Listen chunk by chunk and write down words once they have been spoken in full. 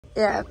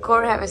Yeah,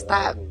 Corey haven't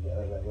stopped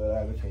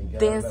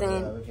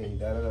dancing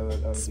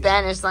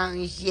Spanish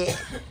songs yet.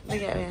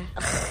 Look at him.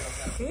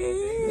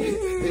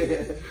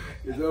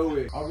 It's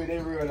over. I mean, they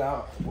real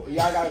now.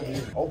 Y'all gotta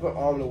be open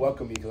arm to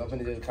welcome me, because I'm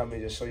gonna just come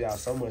and just show y'all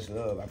so much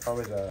love. I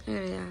promise y'all.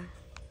 Yeah.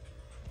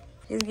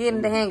 He's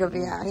getting the hang of it,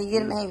 y'all. He's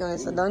getting the hang of it,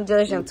 so don't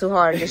judge him too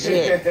hard just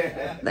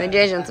yet. Don't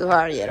judge him too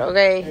hard yet,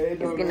 okay? He's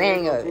getting the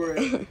hang of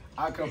it.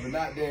 I come for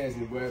not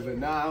dancing, boy, but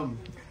now I'm...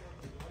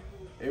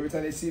 Every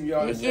time they see me,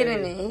 all He's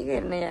getting it. He's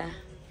getting it, yeah.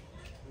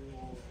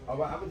 I'm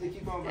gonna just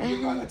keep on.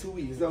 I got 2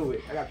 weeks. It's over.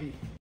 I got people.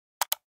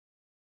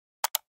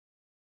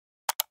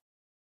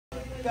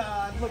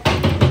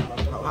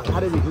 How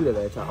did we do that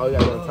last time? Oh, you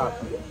gotta go on top.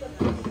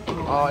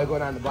 Oh, it go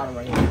down the bottom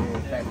right here.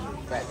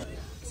 Let's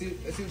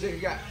see what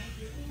Jacob got.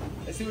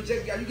 Let's see what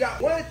Jacob got. You got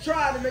one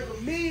try to make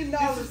 $1 million.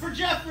 This is for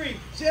Jeffrey.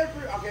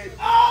 Jeffrey, okay.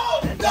 Oh,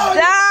 no!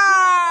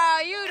 No,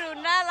 you do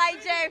not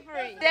like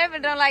Jeffrey. Jeffrey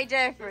don't like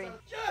Jeffrey.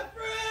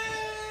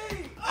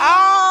 Jeffrey!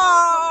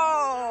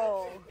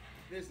 Oh!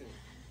 Listen.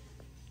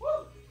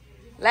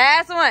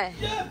 Last one.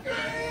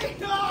 Jeffrey!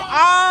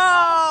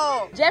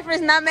 Oh!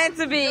 Jeffrey's not meant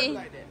to be.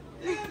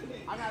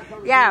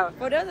 Yeah,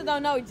 for those that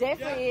don't know,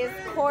 Jeffrey is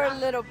Corey's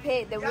little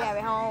pet that we have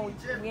at home.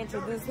 We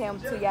introduced him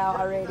to y'all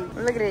already.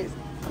 Look at this.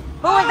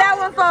 Who was that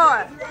one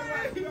for?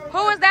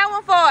 Who was that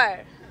one for?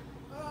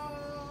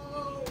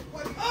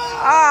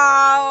 Oh.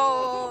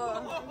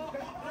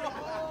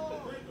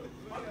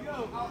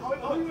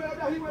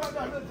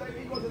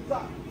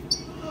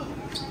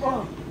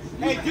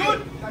 Hey, do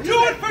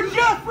it for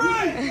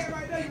Jeffrey!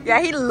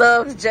 Yeah, he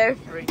loves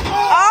Jeffrey.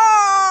 Oh!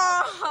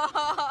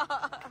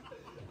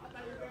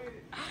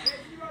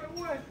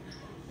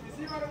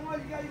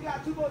 You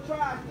got 2 more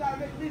tries. You gotta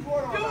make at least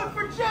one. Do it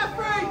for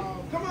Jeffrey!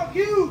 Come on,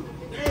 Q!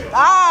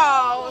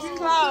 Oh, it was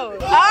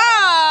close.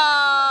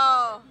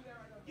 Oh!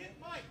 Get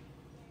Mike.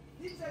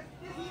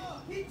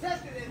 He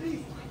tested at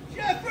least.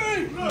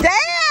 Jeffrey!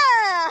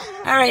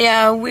 Damn! Alright,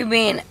 y'all. We've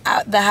been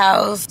out the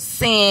house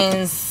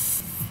since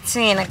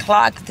 10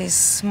 o'clock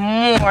this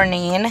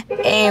morning,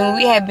 and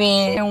we have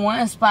been in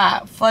one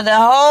spot for the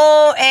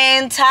whole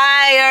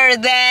entire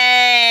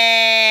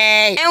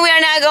day, and we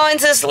are not going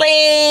to sleep.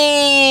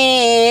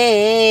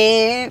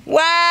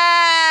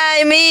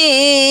 Why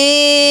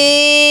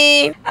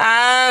me?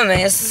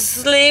 I'm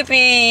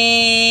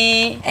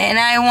sleepy and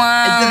I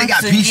want to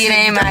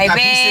get in my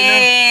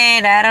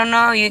bed. I don't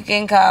know, you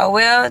can call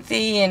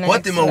Wealthy and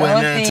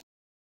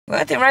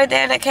Wealthy right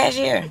there, the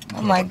cashier.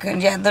 Oh my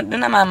goodness, yeah, do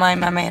not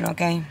mind my man,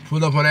 okay?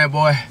 Pull up on that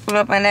boy. Pull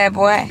up on that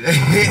boy.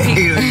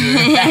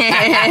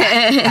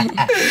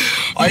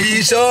 Are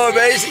you sure,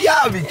 man?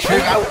 Y'all be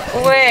tripping.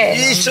 Where?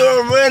 You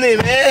sure running,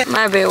 man?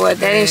 My bad, what?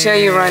 They didn't show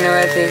you running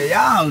with it.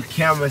 Y'all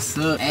camera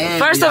suck.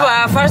 First of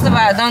all,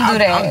 don't do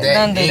that.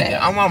 Don't do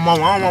that. I'm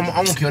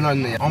gonna kill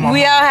nothing.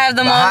 We all have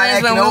the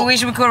moments when we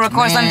wish we could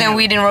record something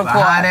we didn't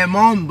record.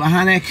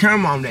 Behind that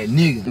camera, I'm that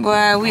nigga.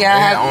 Well, we all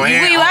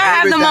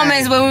have the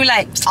moments where we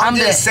like, I'm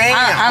him,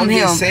 I'm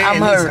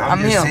her, I'm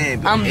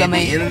him, I'm the man.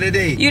 At the end of the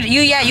day, you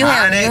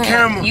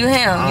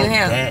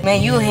him.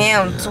 Man, you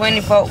him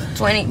 24,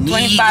 20,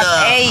 25, 8.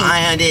 I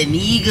am that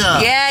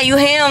nigga. Yeah, you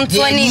him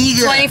 20,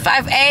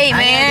 25, 8, man.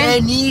 I am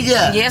that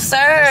nigga. Yes,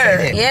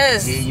 sir.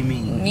 Yes. Yeah, you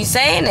mean? You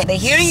saying it? They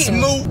hear you.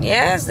 Smooth.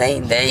 Yes,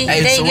 they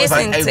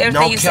listen to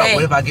everything you say.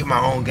 What if I get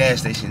my own gas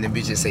station and the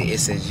bitch just say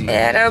SSG?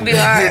 Yeah, that would be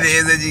hard. The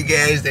SSG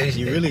gas station.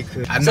 You really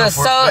could. I know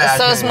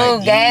so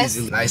smooth gas.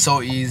 Like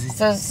so easy.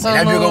 So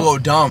that bitch gonna go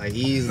dumb. Like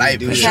easy.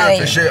 Like for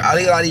sure. I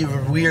think a lot of these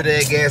weird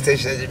ass gas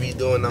stations that just be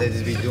doing them. They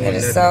just be doing that. It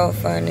is so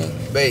funny.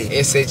 Babe,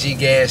 SSG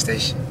gas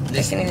station.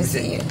 They can't even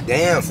see you.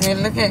 Damn.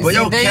 Look at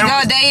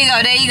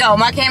there you go.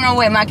 My camera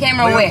wet.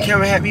 Your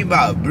camera had me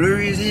about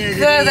blurry as hell.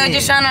 Because I'm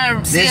just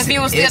trying to see if you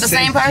were still the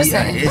same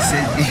person.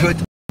 What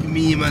the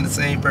mean I'm the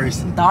same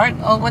person? Dark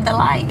or with the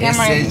light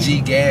camera?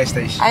 SSG gas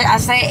station. I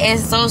say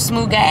it's so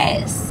smooth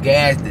gas.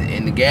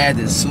 And the gas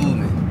is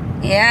soothing.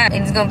 Yeah,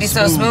 and it's gonna be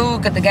so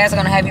smooth because the gas are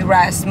gonna have you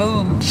ride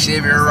smooth.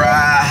 Chevy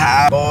ride,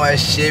 high boy,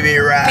 Chevy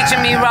ride. Picture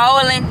me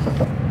rolling.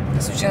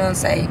 That's what you're gonna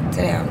say to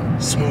them.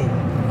 Smooth.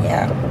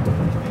 Yeah.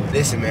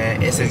 Listen,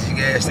 man, SSG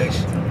gas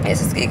station.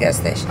 SSG gas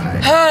station.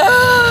 Right.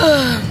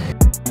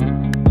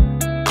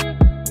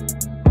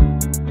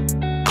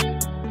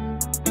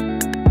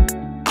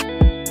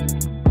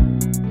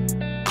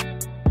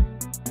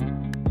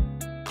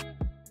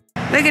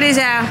 Look at this,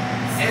 y'all.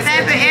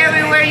 Stamp it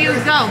everywhere you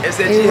go.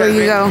 Everywhere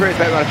you go.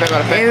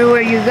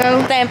 Everywhere you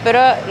go. Stamp it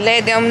up.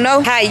 Let them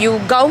know how you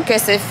go.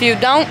 Because if you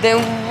don't,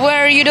 then what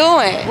are you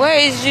doing? Where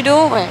is you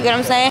doing? You know what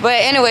I'm saying?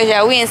 But anyways,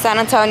 y'all, we in San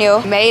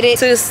Antonio. Made it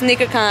to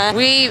SneakerCon.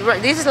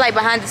 This is like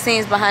behind the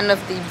scenes, behind the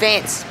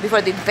events.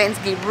 Before the events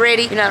get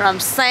ready. You know what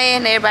I'm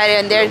saying? Everybody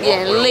in there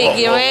getting lit,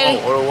 getting ready.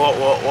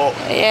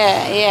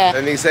 Yeah.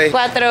 Let me say.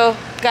 4K.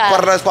 Why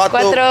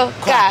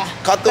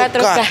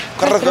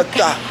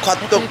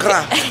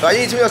you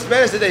need to be on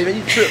Spanish today, man?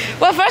 You trip.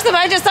 Well, first of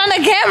all, just turn the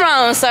camera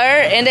on, sir,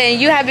 and then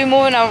we have been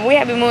moving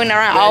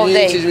around all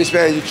day. You teach me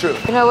Spanish, you trip.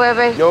 You know what,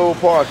 baby? No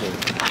parking.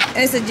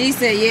 SSG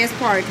said yes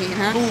parking,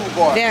 huh? Food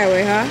parking. That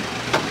way, huh?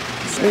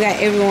 We got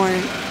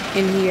everyone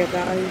in here,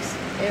 guys.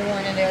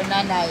 Everyone in there,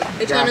 night.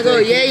 They're trying to go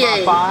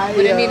yay. But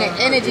they need the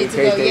energy to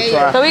go yay.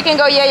 So we can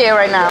go yay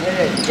right now.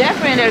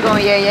 Jeffrey and they're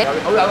going yay.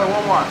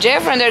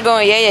 Jeffrey and they're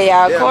going yay,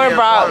 y'all. Corey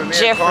brought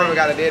Jeffrey. Carmen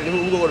got a dad.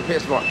 We'll go to the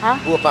pet spot. Huh?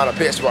 We'll find a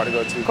pet spot to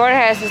go to. Corey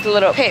has his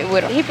little pet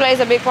with him. He plays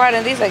a big part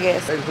in these, I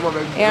guess. Baby, come on,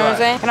 baby. You know what I'm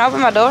saying? Can I open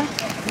my door?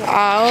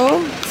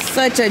 Oh,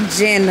 such a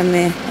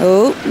gentleman.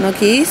 Oh, no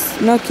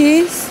keys. No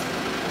keys.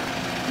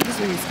 This is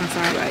what he's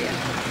concerned about, yeah.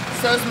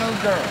 So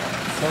smooth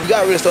girl. You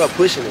gotta really start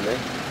pushing it, man.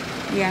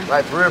 Yeah.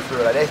 Like for real.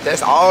 Like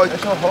that's all.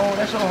 That's your hole.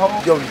 That's your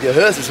hole. Your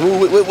husband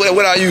smooth.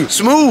 What are you?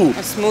 Smooth.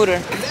 A smoother.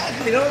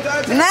 Exactly. You know what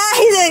I'm saying? Nah,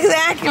 he's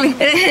exactly.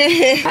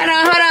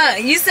 hold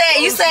on. You say.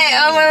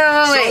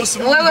 Oh wait. So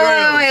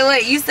smooth,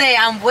 Wait. You say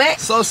I'm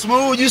what? So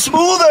smooth. You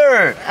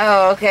smoother.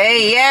 Oh,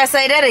 okay. Yeah,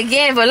 say that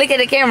again, but look at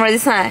the camera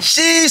this time.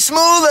 She's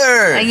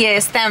smoother. Yeah,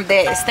 stamp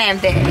that. Yes,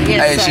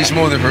 Hey, sir. she's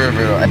smoother for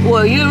real.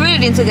 Well, you really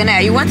didn't take a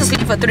nap. You went to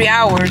sleep for 3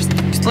 hours.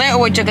 Slept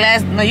with your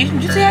glasses. No, you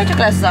still had your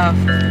glasses off.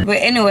 But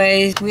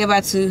anyways, we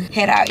about to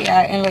head out, y'all.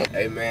 And look,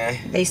 Hey, man.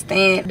 they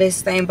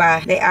stand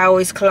by. They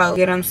always close.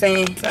 You know what I'm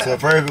saying? So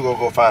first we gonna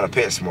go find a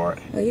Pet Smart.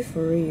 Oh, you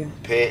for real?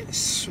 Pet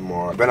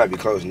Smart. Better not be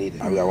close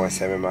neither. I got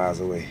 7 miles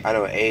away. I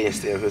know Aiden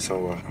still here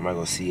somewhere. I might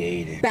go see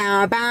Aiden.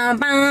 Bow, bow,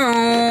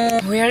 bow.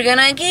 We're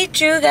gonna get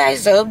you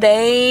guys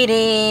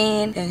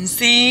updated and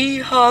see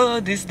how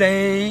this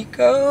day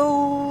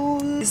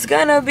goes. It's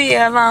gonna be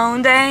a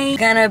long day. It's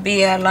gonna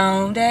be a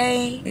long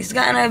day. It's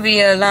gonna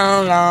be a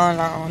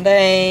long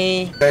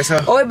day. Eso.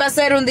 Hoy va a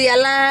ser un día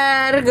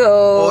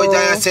largo. Hoy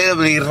va a ser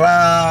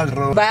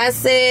largo. Va a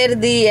ser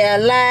día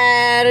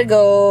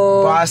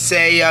largo. Va a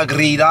ser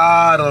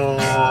gritado.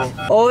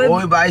 Hoy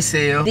va a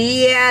ser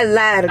día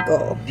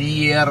largo.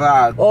 día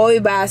largo. Hoy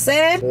va a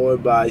ser Hoy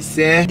va a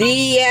ser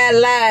día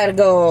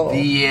largo.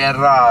 día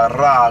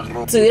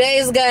largo.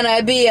 Today's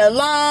gonna be a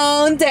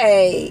long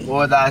day.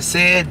 Hoy va a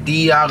ser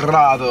día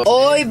largo.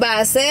 Hoy va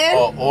a ser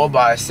Hoy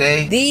va a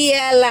ser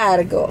día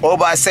largo. Hoy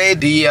va a ser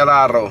día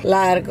largo.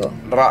 Largo.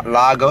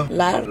 Largo.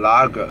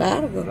 Largo.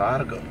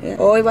 Yeah.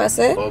 Hoy va a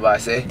ser Hoy va a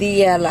ser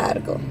día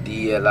largo.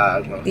 día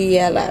largo.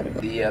 Día largo.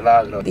 Día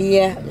largo.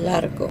 Día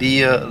largo.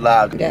 Día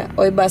largo. Yeah.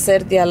 Hoy va a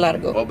ser día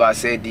largo. Hoy va a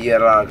ser día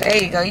largo.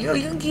 There you go.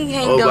 You can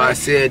hang Hoy va a down.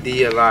 ser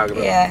día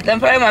largo. Yeah. Don't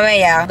play with my man,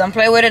 y'all. Don't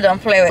play with it. Don't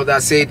play with Hoy it. va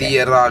a ser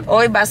día largo.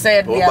 Hoy va a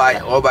ser día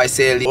largo. Hoy va a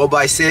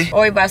ser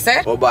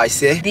Hoy va a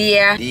ser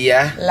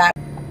día largo.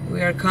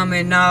 We are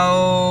coming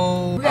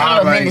now. We got a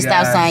little Alright, mini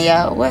stop guys. sign,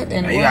 y'all. What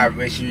in the You world? gotta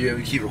make sure you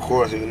keep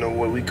recording so you know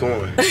where we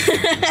going.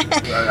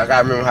 I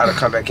gotta remember how to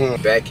come back in.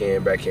 Back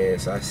in,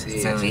 so I see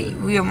So it.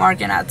 we are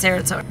marking our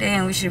territory.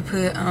 Then we should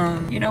put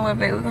you know what,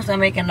 babe? We're gonna start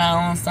making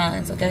our own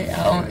signs, okay?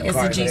 Our own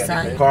SG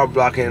sign. Car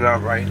blocking it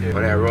up right there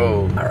on that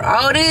road.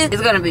 All this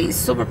is gonna be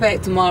super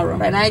packed tomorrow.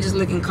 Right now, it's just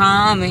looking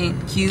calm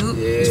and cute.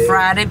 Yeah. It's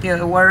Friday, people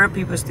at work,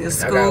 people still I got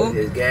school.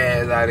 this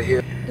gas out of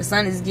here. The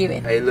sun is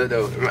giving. Hey, look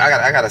though,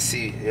 I gotta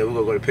see. Yeah, we're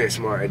gonna go to Pet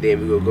Smart and then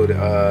we're gonna go to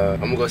I'm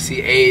gonna go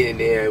see Aiden and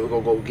then we're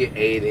gonna go get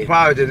Aiden.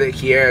 Probably just let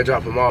Kiara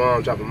drop him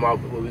off,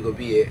 where we gonna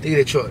be at. Look at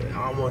the truck,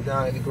 almost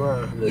down at the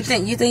ground. You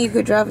think you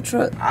could drive a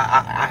truck?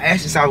 I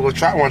actually said I was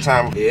gonna try one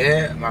time.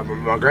 Yeah, my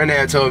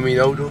granddad told me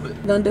don't do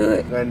it. Don't do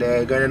it.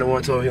 Granddad the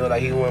one told me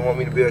he wouldn't want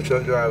me to be a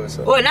truck driver.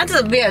 So. Well, not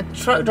to be a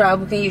truck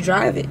driver, but can you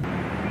drive it?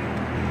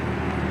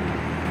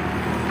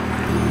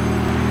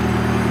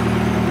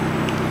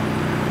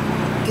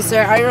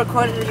 Sir, I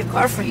recorded your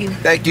car for you.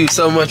 Thank you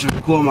so much for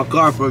recording my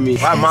car for me.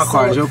 Why my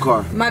car is your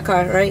car? My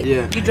car, right?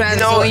 Yeah. You drive it,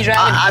 You know, so when you drive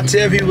I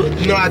tell people,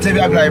 I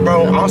be like,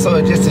 bro, I'm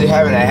so just to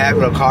having a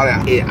habit of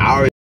calling it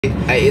ours.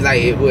 It's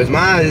like, it was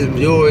mine, it's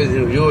yours,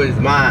 and yours is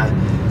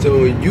mine. So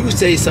when you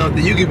say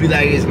something, you could be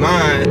like, it's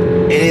mine.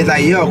 And it's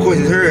like, yeah, of course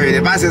it's hers. And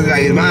if I say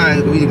like it's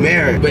mine, we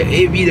married. But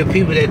it be the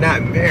people that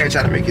not married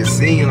try to make it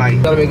seem like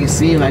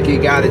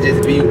it gotta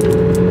just be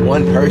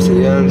one person,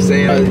 you know what I'm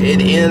saying? At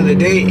the end of the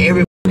day,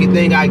 every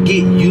thing I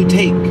get, you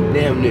take.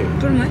 Damn near.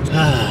 Pretty much.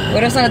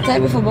 What else on the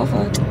table for both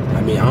of us?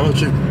 I mean, I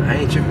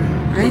ain't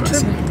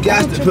tripping.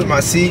 Got to put my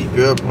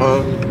seatbelt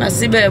on. My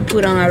seatbelt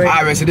put on already.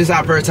 Alright, so this is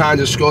our first time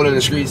just scrolling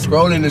the streets.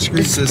 Riding the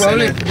San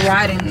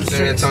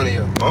San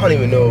Antonio. I don't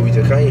even know where we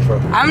just came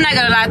from. I'm not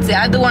gonna lie to you.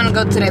 I do want to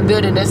go to that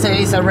building that says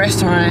it's a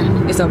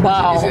restaurant. It's a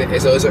bar.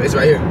 It's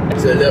right here.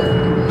 It's a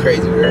little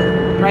crazy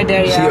girl. Right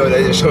there, yeah.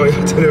 They just showing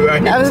you to the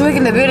right. I was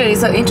looking at the building.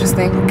 It's so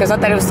interesting because I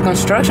thought it was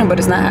construction, but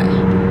it's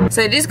not.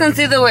 So this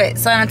considered what?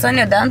 San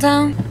Antonio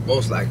downtown?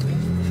 Most likely.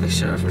 For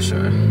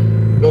sure.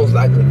 Most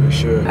likely, for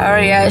sure.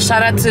 Alright, yeah.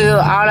 Shout out to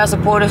all our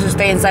supporters who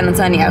stay in San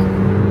Antonio.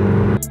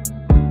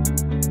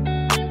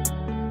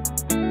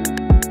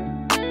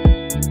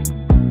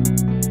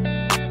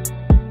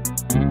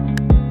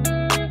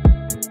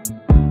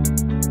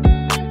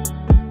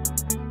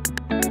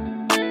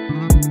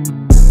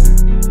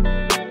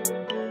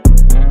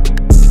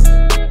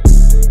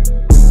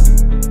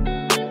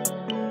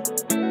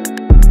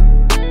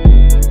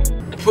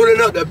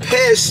 Putting up the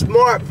Pet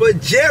Smart for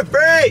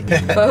Jeffrey.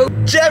 For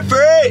who?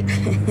 Jeffrey.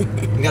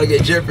 We gotta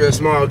get Jeffrey a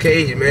small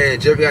cage, man.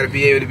 Jeffrey gotta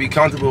be able to be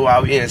comfortable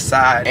while we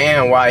inside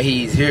and while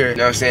he's here. You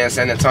know what I'm saying?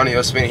 San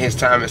Antonio, spending his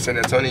time in San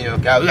Antonio.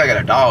 God, we gotta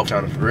get a dog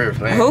trying to for real,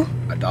 man. Who?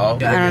 A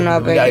dog. I don't know,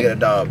 baby. We gotta get a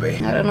dog,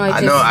 baby. I don't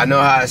know. I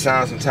know how it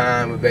sounds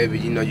sometimes, but baby,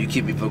 you know you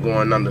keep people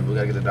going under. We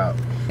gotta get a dog.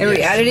 In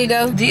reality,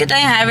 though, do you think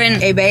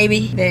having a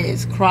baby that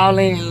is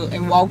crawling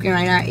and walking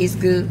right now is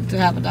good to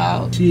have a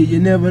dog? Shit, you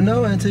never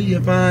know until you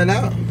find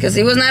out. Because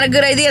it was not a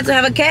good idea to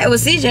have a cat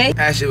with CJ.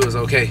 Actually, it was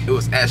okay. It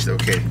was actually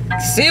okay.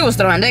 She was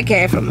throwing that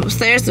cat from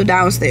upstairs to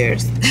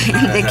downstairs.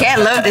 The cat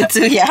loved it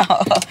too,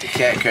 y'all. The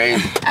cat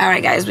crazy. All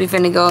right, guys, we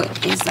finna go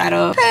inside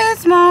of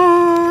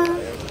PetSmart.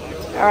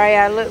 All right,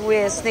 y'all, look,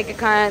 we're at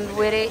SneakerCon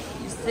with it.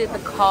 You see the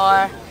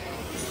car,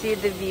 you see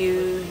the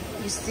view,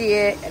 you see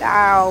it.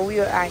 Oh,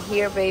 we are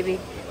here, baby.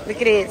 Look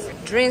at this.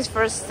 Dreams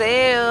for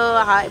Sale,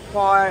 Hyde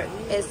Park,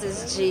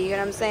 SSG, you know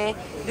what I'm saying?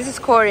 This is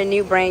Corey's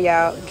new brand,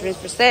 y'all. Dreams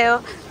for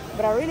Sale.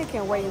 But I really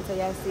can't wait until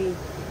y'all see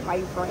my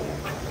brand.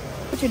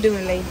 What you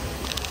doing, lady?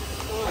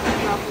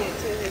 Connecting it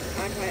to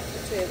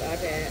his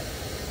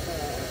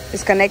iPad.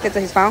 It's connected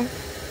to his phone?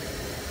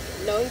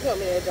 No, he told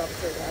me to drop it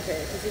to his iPad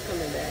because he's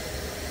coming back.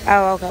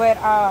 Oh, okay. But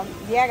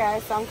yeah,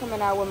 guys, so I'm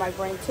coming out with my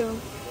brand too.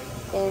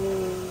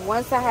 And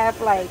once I have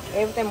like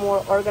everything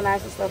more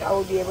organized and stuff, I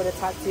will be able to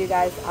talk to you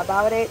guys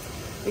about it,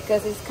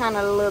 because it's kind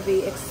of a little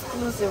bit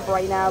exclusive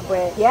right now.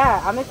 But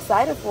yeah, I'm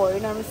excited for it,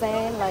 you know what I'm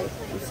saying? Like,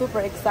 I'm super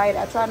excited.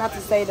 I try not to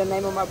say the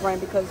name of my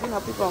brand because, you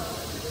know, people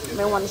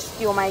may want to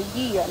steal my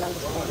gear and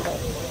understand. But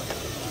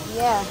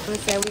yeah, I'm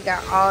saying we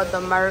got all the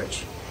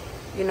merch.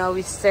 You know,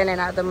 we selling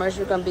out the merch.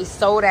 We're gonna be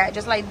sold out,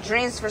 just like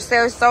Dreams for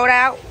Sale sold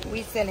out.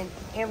 We selling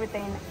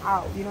everything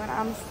out. You know what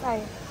I'm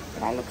saying?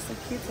 And I look so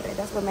cute today.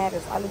 That's what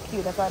matters. I look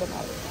cute. That's all that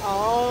matters.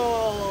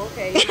 Oh,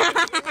 okay.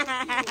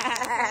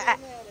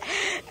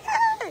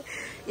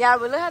 Yeah,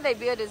 but look how they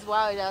build this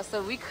wall, y'all.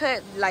 So we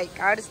cut like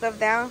all the stuff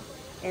down,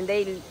 and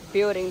they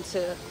build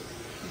into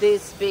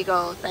this big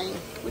old thing,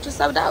 which is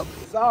so dope.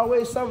 It's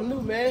always something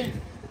new,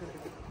 man.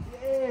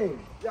 Yeah.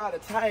 Y'all, the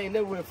tire ain't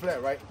never went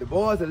flat, right? The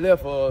boys that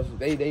left us,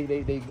 they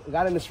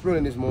got in the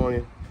sprinting this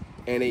morning,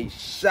 and they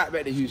shot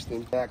back to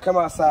Houston. And I come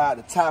outside,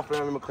 the tire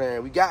flat on the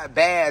McLaren. We got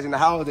bags in the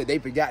house that they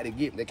forgot to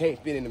get. They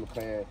can't fit in the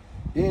McLaren.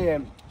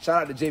 Then,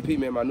 shout out to JP,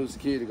 man, my new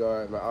security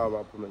guard.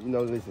 You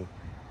know, listen,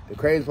 the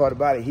crazy part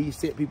about it, he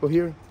sent people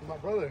here. My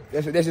brother.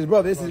 That's his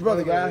brother. This is his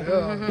brother, guys.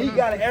 Yeah. He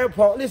got an air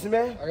pump. Listen,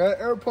 man. I got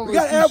an air pump. We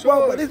got an air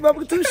pump, but this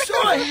motherfucker too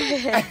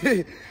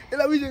short. You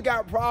know, we just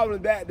got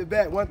problems back to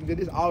back. One thing,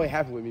 this always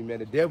happen with me, man.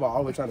 The devil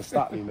always trying to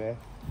stop me, man.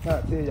 I'm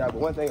trying to tell y'all,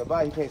 but one thing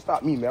about it, he can't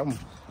stop me, man.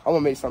 I'm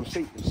gonna make something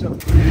shake and show.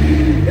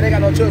 It ain't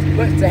got no choice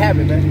but to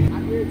happen, man.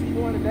 I did 2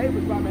 more today,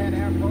 but probably had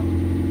an air pump.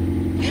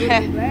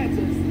 I'm glad to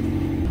see.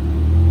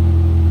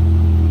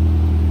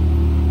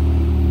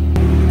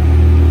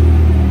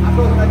 I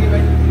feel like I get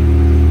ready.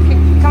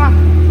 Come on.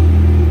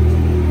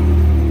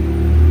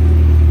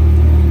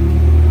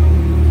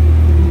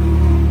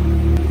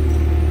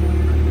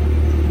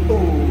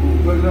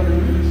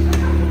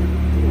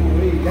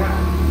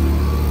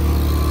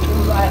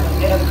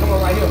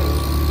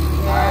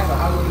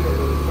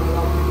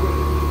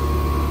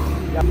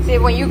 See,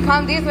 when you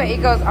come this way,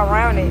 it goes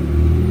around it.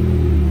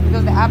 It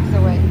goes the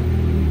opposite way.